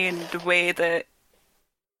community and the way that,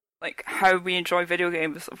 like, how we enjoy video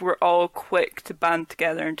games, we're all quick to band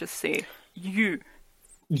together and just say, you,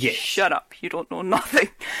 Yes. shut up, you don't know nothing.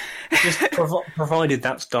 Just provided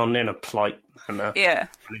that's done in a polite manner, Yeah.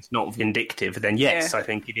 and it's not vindictive, then yes, Yeah. I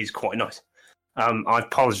think it is quite nice. I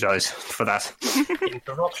apologise for that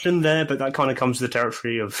interruption there, but that kind of comes to the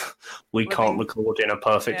territory of we can't record in a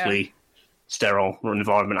perfectly sterile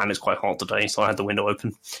environment, and it's quite hot today, so I had the window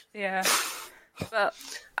open. Yeah. But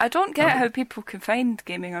I don't get how people can find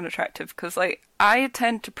gaming unattractive, because, like, I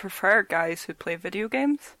tend to prefer guys who play video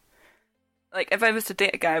games. Like, if I was to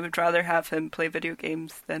date a guy, I would rather have him play video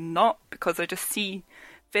games than not, because I just see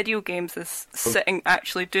video games as sitting,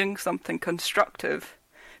 actually doing something constructive,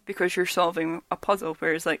 because you're solving a puzzle,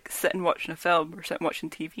 whereas, like, sitting watching a film or sitting watching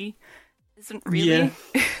TV isn't really.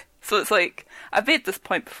 Yeah. So it's like, I've made this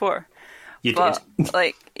point before. You But, did.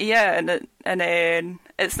 like, yeah, and then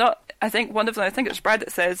it's not, I think one of them, I think it's Brad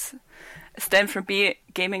that says, it stems from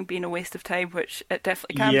gaming being a waste of time, which it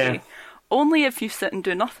definitely can Yeah. be. Only if you sit and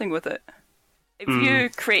do nothing with it. If you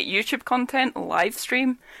create YouTube content, live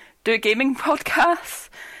stream, do gaming podcasts,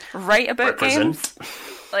 write about games,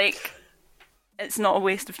 like, it's not a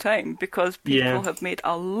waste of time, because people have made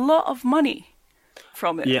a lot of money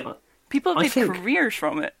from it. Yeah. People have I made think- careers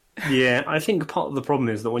from it. Yeah, I think part of the problem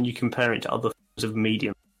is that when you compare it to other forms of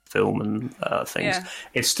medium, film and things, Yeah.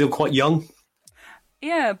 it's still quite young.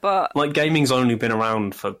 Yeah, but Like, gaming's only been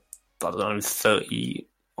around for, I don't know, 30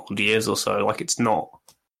 odd years or so. Like, it's not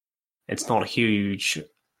huge.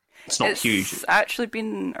 It's not huge. It's actually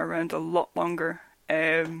been around a lot longer.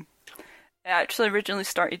 It actually originally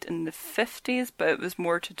started in the 50s, but it was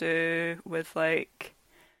more to do with, like,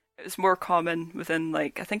 it was more common within,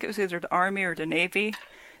 like, I think it was either the army or the navy.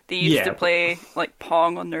 They used to play, like,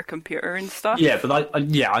 Pong on their computer and stuff. Yeah, but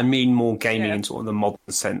I mean more gaming Yeah. in sort of the modern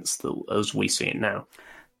sense as we see it now.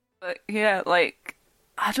 But yeah, like,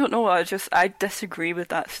 I don't know, I disagree with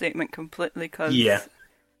that statement completely, because, Yeah.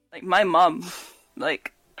 like, my mum,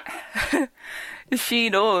 like, she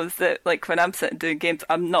knows that, like, when I'm sitting doing games,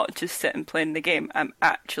 I'm not just sitting playing the game, I'm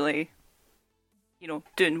actually,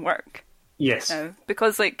 doing work. Yes. Now.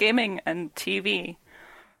 Because, like, gaming and TV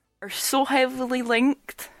are so heavily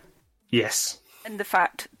linked Yes. in the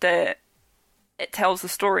fact that it tells a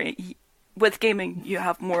story. With gaming, you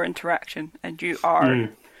have more interaction, and you are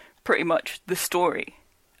pretty much the story,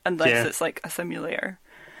 unless it's, like, a simulator.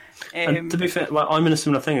 And to be fair, like, I'm in a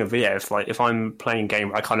similar thing of, if I'm playing a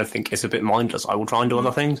game, I kind of think it's a bit mindless. I will try and do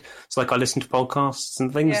other things. So, like, I listen to podcasts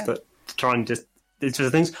and things that try and just do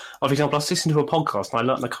things. For example, I was listening to a podcast and I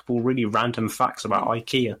learned a couple really random facts about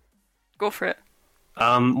IKEA. Go for it.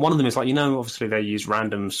 One of them is, like, obviously they use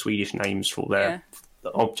random Swedish names for their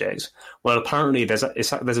objects. Well, apparently there's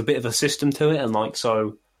a bit of a system to it, and, like,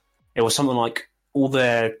 so it was something like all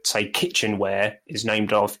their, say, kitchenware is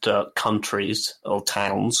named after countries or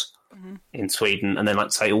towns in Sweden, and then,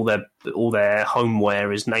 like, say, all their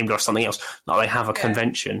homeware is named after something else. Like, they have a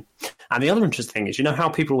convention. And the other interesting thing is, how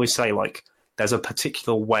people always say, like, there's a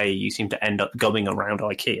particular way you seem to end up going around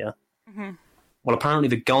IKEA. Mm-hmm. Well, apparently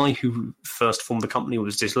the guy who first formed the company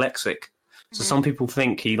was dyslexic. So some people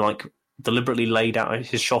think he, like, deliberately laid out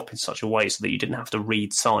his shop in such a way so that you didn't have to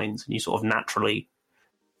read signs and you sort of naturally,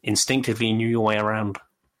 instinctively knew your way around.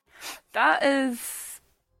 That is...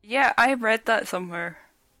 Yeah, I read that somewhere.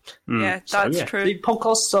 Yeah, that's true. The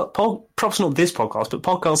podcasts, perhaps not this podcast, but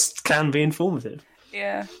podcasts can be informative.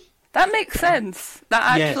 Yeah. That makes sense. That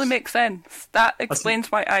actually Yes. makes sense. That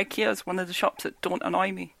explains why IKEA is one of the shops that don't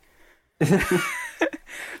annoy me.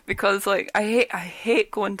 Because, like, I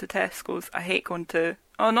hate going to Tesco's. I hate going to...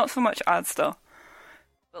 Oh, not so much Asda.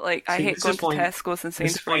 But, like, I hate going to Tesco's and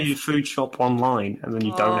This is why you Sainsbury's. food shop online and then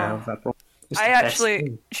you don't have that problem. It's the I best actually...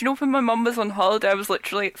 thing. Do you know when my mum was on holiday, I was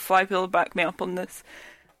literally... Flywheel back me up on this.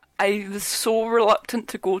 I was so reluctant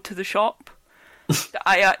to go to the shop that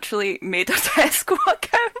I actually made a Tesco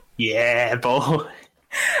account. Yeah, boy.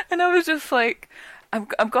 And I was just like,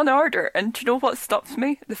 I'm gonna order. And do you know what stops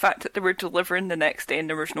me? The fact that they were delivering the next day and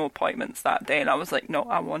there was no appointments that day. And I was like, no,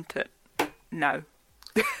 I want it now.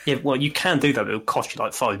 Yeah, well, you can do that, but it'll cost you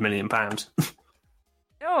like £5 million.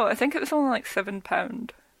 No, I think it was only like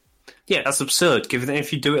 £7. Yeah, that's absurd. Given that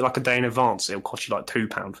if you do it like a day in advance, it'll cost you like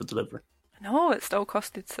 £2 for delivery. No, it still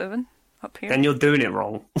costed £7 up here. Then you're doing it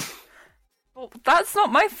wrong. Well, that's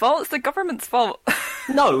not my fault. It's the government's fault.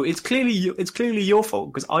 No, it's clearly your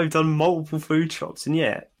fault because I've done multiple food shops, and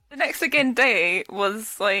The next again day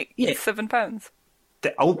was like Yeah. £7.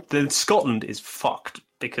 the Scotland is fucked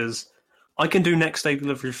because I can do next day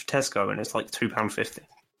delivery for Tesco and it's like £2.50.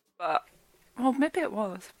 But, well, maybe it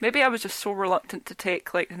was. Maybe I was just so reluctant to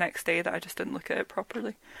take like the next day that I just didn't look at it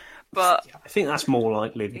properly. But I think that's more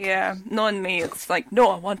likely. yeah, knowing me, it's like, no,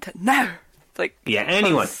 I want it now. It's like, Yeah.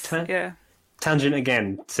 Anyway, yeah. tangent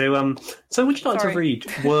again. So would you like to read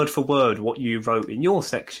word for word what you wrote in your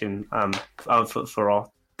section for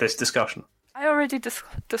this discussion? I already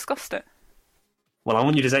discussed it. Well, I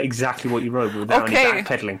want you to say exactly what you wrote without any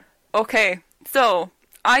backpedaling. Okay, so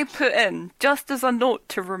I put in, just as a note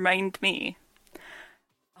to remind me.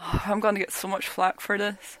 Oh, I'm going to get so much flack for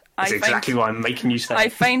this. That's exactly why I'm making you say I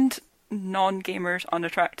find non-gamers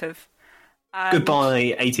unattractive.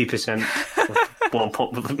 Goodbye, 80%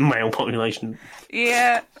 of the male population.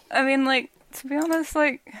 Yeah, I mean, like, to be honest,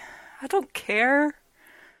 like, I don't care.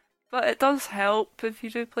 But it does help if you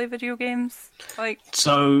do play video games. Like,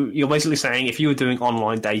 so you're basically saying if you were doing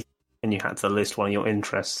online dating and you had to list one of your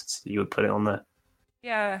interests, you would put it on there?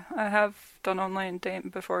 Yeah, I have done online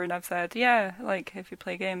dating before and I've said, yeah, like, if you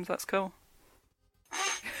play games, that's cool.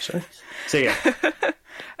 So yeah.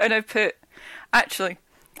 And I've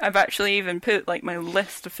actually even put, like, my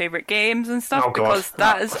list of favourite games and stuff, because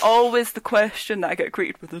that is always the question that I get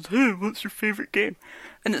greeted with is, hey, what's your favourite game?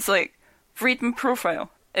 And it's like, read my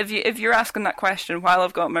profile. If you're asking that question while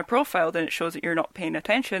I've got my profile, then it shows that you're not paying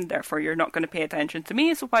attention, therefore you're not going to pay attention to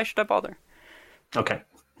me, so why should I bother? Okay.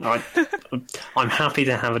 All right. I'm happy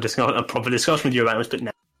to have a proper discussion with you about this, but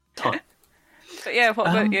now time. But yeah, what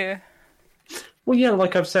about you? Well, yeah,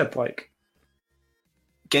 like I've said, like,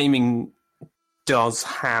 gaming does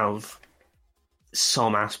have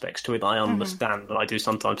some aspects to it that I understand, and I do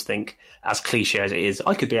sometimes think, as cliche as it is,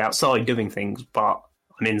 I could be outside doing things, but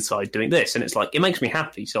I'm inside doing this, and it's like, it makes me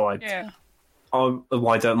happy, so I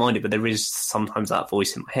don't mind it, but there is sometimes that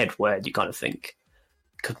voice in my head where you kind of think,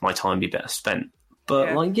 could my time be better spent? But,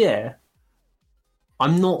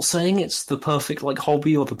 I'm not saying it's the perfect, like,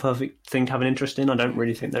 hobby or the perfect thing to have an interest in. I don't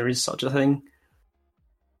really think there is such a thing.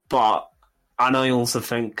 And I also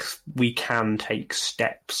think we can take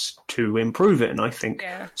steps to improve it, and I think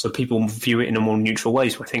so people view it in a more neutral way.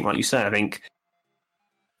 So I think, like you say, I think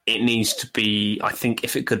it needs to be, I think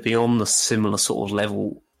if it could be on the similar sort of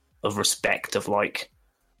level of respect of, like,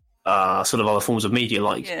 sort of other forms of media,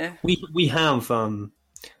 like, we have,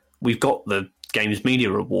 we've got the Games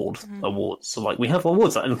Media awards, so, like, we have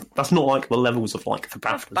awards, and that's not, like, the levels of, like, the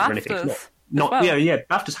BAFTAs or anything. It's not well.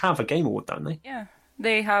 BAFTAs have a game award, don't they? Yeah,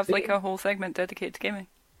 they have, like, a whole segment dedicated to gaming.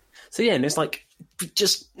 So yeah, and it's like, we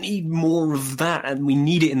just need more of that, and we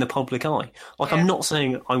need it in the public eye. Like, I'm not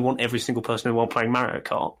saying I want every single person in the world playing Mario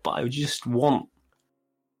Kart, but I just want...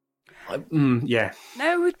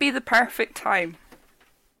 Now would be the perfect time.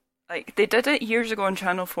 Like, they did it years ago on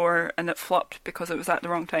Channel 4, and it flopped because it was at the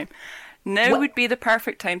wrong time. Now would be the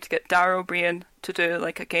perfect time to get Dara O'Brien to do,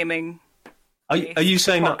 like, a gaming... Are you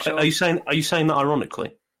saying that? Are you saying that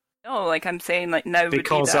ironically? No, like, I'm saying, like, now would be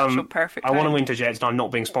the actual perfect time. I want to interject, and I'm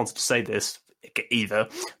not being sponsored to say this either,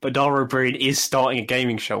 but Dara O'Brien is starting a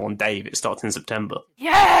gaming show on Dave. It starts in September.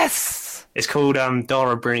 Yes! It's called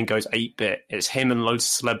Dara O'Brien Goes 8-Bit. It's him and loads of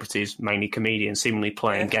celebrities, mainly comedians, seemingly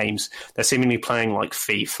playing games. They're seemingly playing, like,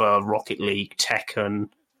 FIFA, Rocket League, Tekken,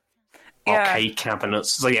 arcade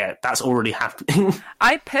cabinets. So yeah, that's already happening.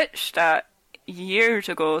 I pitched that years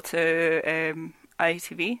ago to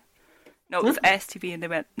ITV. No, it was STV, and they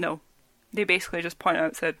went, no. They basically just pointed out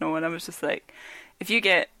and said no, and I was just like, if you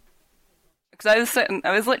get... Because I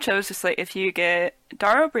was just like, if you get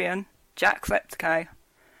Dara O'Brien, Jacksepticeye,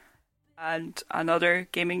 and another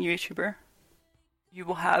gaming YouTuber, you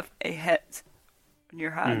will have a hit on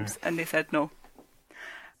your hands. And they said no.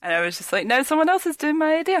 And I was just like, now someone else is doing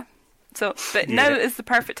my idea. So, but now is the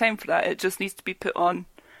perfect time for that. It just needs to be put on.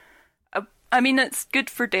 I mean, it's good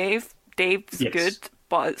for Dave. Dave's good,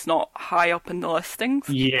 but it's not high up in the listings.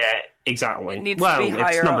 Yeah, exactly. It needs to be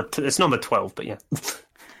higher up. It's number 12, but yeah.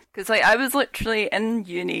 Because, like, I was literally in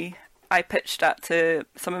uni. I pitched that to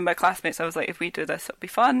some of my classmates. I was like, if we do this, it'll be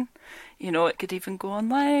fun. You know, it could even go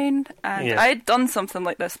online. And I had done something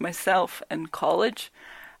like this myself in college,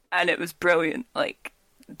 and it was brilliant. Like,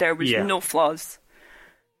 there was no flaws.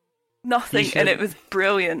 Nothing, and it was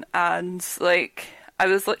brilliant. And, like, I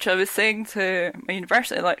was saying to my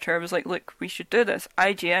university lecturer, I was like, look, we should do this.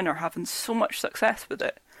 IGN are having so much success with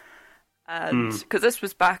it. And, because this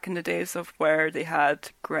was back in the days of where they had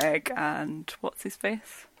Greg and what's his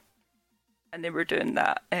face? And they were doing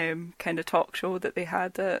that kind of talk show that they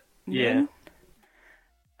had at noon.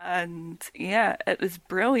 And, it was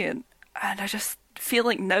brilliant. And I just feel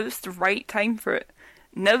like now's the right time for it.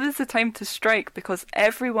 Now is the time to strike, because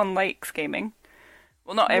everyone likes gaming.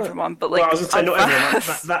 Well, not everyone, but Well, like I was going to say, not everyone.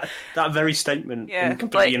 vast- That very statement Yeah,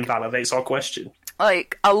 completely like- invalidates our question.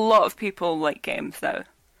 like a lot of people like games now.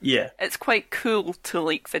 Yeah. It's quite cool to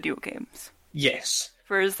like video games. Yes.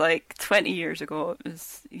 Whereas like 20 years ago,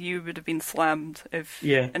 you would have been slammed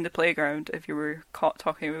in the playground if you were caught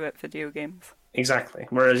talking about video games. Exactly.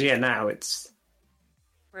 Whereas, now it's...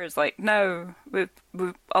 Whereas like now,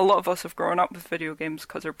 a lot of us have grown up with video games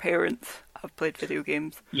because our parents have played video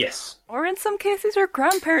games. Yes. Or in some cases, our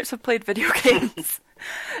grandparents have played video games.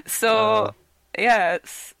 So, I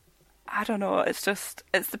don't know, it's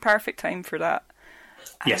the perfect time for that.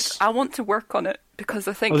 And Yes. I want to work on it because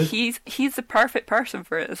I think he's the perfect person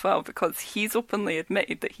for it as well, because he's openly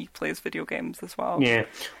admitted that he plays video games as well. Yeah.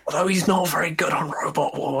 Although he's not very good on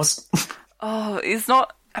Robot Wars. Oh,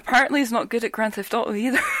 apparently he's not good at Grand Theft Auto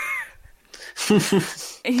either.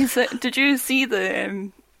 Did you see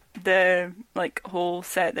the like whole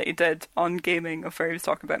set that he did on gaming of where he was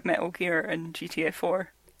talking about Metal Gear and GTA 4?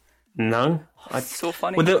 No. It's so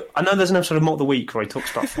funny. I know there's an episode of Mock the Week where he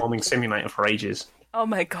talks about Farming Simulator for ages. Oh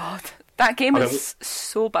my god. That game is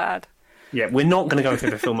so bad. Yeah, we're not going to go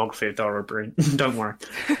through the filmography of Dara Breen. Don't worry.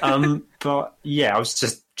 But I was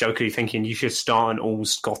just jokingly thinking you should start an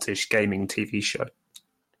all-Scottish gaming TV show.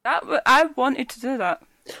 I wanted to do that.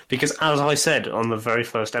 Because as I said on the very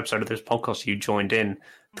first episode of this podcast you joined in,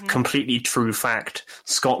 completely true fact,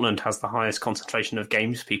 Scotland has the highest concentration of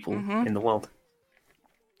games people in the world.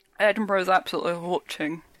 Edinburgh's absolutely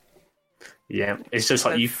watching. Yeah, it's just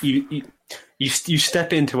like you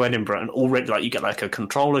step into Edinburgh and already like you get like a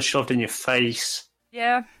controller shoved in your face.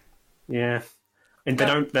 Yeah. Yeah. And they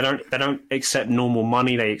don't accept normal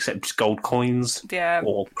money, they accept just gold coins. Yeah.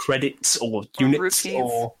 Or credits or units rupees.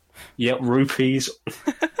 or rupees.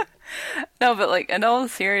 No, but like in all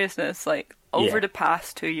seriousness, like over the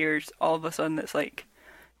past 2 years, all of a sudden it's like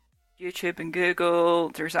YouTube and Google,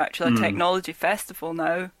 there's actually a technology festival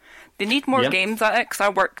now. They need more games at it, because I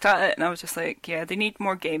worked at it and I was just like, they need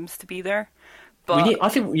more games to be there. But we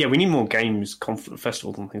need more games,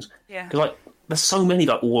 festivals and things. Yeah. Because like there's so many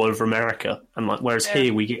like all over America, and like whereas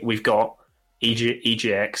here we've got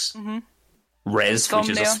EGX, Res,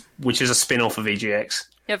 which is a spin-off of EGX.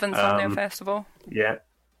 Yeah, Insomnia Festival. Yeah,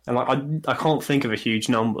 and like I can't think of a huge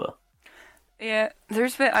number. Yeah,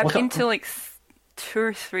 I've been to like 2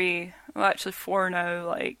 or 3, well actually 4 now,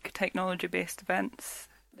 like technology-based events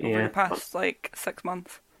over the past like 6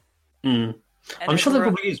 months. I'm sure there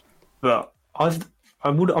probably is, but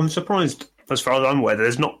I'm surprised as far as I'm aware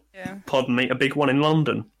there's not. Yeah. Pardon me, a big one in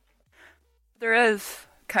London. There is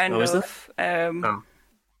kind of. Is there?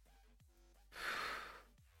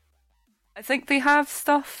 I think they have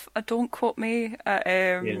stuff. Don't quote me.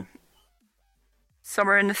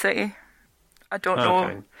 Summer in the City. I don't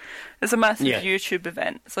know. It's a massive YouTube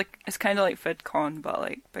event. It's kind of like VidCon, but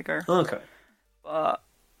like bigger. Okay. But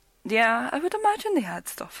yeah, I would imagine they had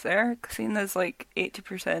stuff there, seeing as like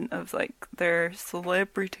 80% of like their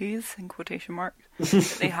celebrities in quotation marks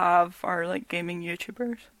that they have are like gaming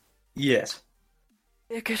YouTubers. Yes.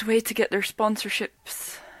 A good way to get their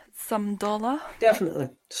sponsorships some dollar. Definitely.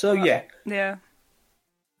 So Yeah.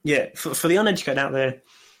 Yeah, for the uneducated out there,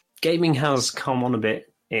 gaming has come on a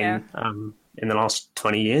bit in the last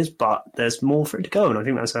 20 years, but there's more for it to go, and I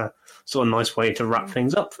think that's a sort of nice way to wrap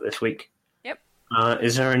things up for this week. Yep.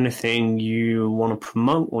 Is there anything you want to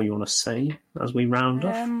promote or you want to say as we round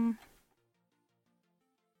off?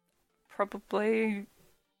 Probably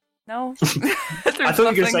no. I thought you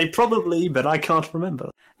were going to say probably, but I can't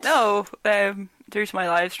remember. No, there's my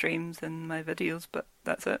live streams and my videos, but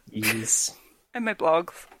that's it. Yes. And my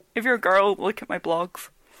blogs. If you're a girl, look at my blogs.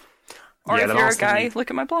 Or if you're a guy,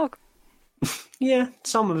 look at my blog. Yeah,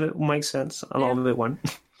 some of it will make sense. A lot of it won't.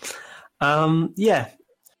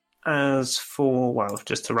 As for,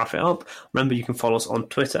 just to wrap it up, remember you can follow us on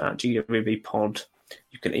Twitter at GWBpod.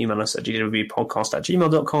 You can email us at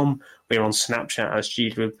gwbpodcast@gmail.com. We're on Snapchat as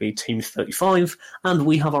GWBteam35, and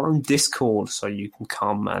we have our own Discord, so you can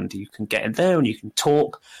come and you can get in there and you can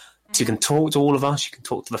talk. So you can talk to all of us, you can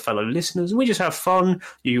talk to the fellow listeners, and we just have fun.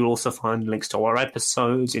 You'll also find links to our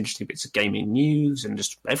episodes, interesting bits of gaming news, and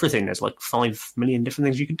just everything. There's like 5 million different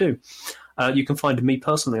things you can do. You can find me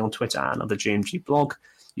personally on Twitter at another GMG blog.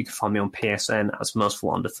 You can find me on PSN as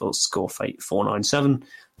merciful_Scorefate497. You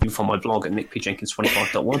can find my blog at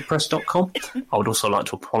nickpjenkins25.wordpress.com. I would also like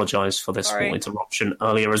to apologise for this small interruption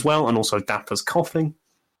earlier as well, and also Dapper's coughing.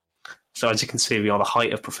 So as you can see, we are the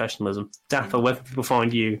height of professionalism. Dapper, where can people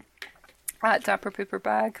find you? At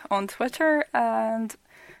DapperPooperBag on Twitter and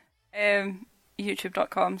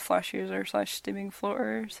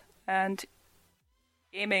youtube.com/user/steamingfloaters. And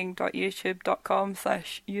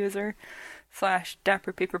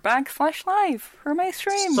gaming.youtube.com/user/dapperpaperbag/live for my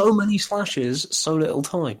stream. So many slashes, so little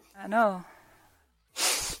time. I know.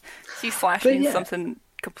 See, slash But means yeah. something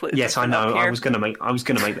completely Yes, I different know. up here. I was going to make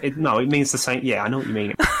it. No, it means the same. Yeah, I know what you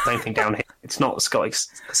mean. It's the same thing down here. It's not as Scottish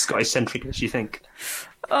centric as you think.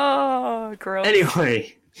 Oh, gross.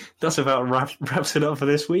 Anyway, that's about wraps it up for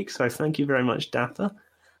this week. So thank you very much, Dapper,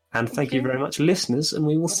 and thank you very much, listeners. And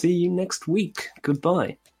we will see you next week.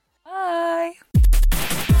 Goodbye.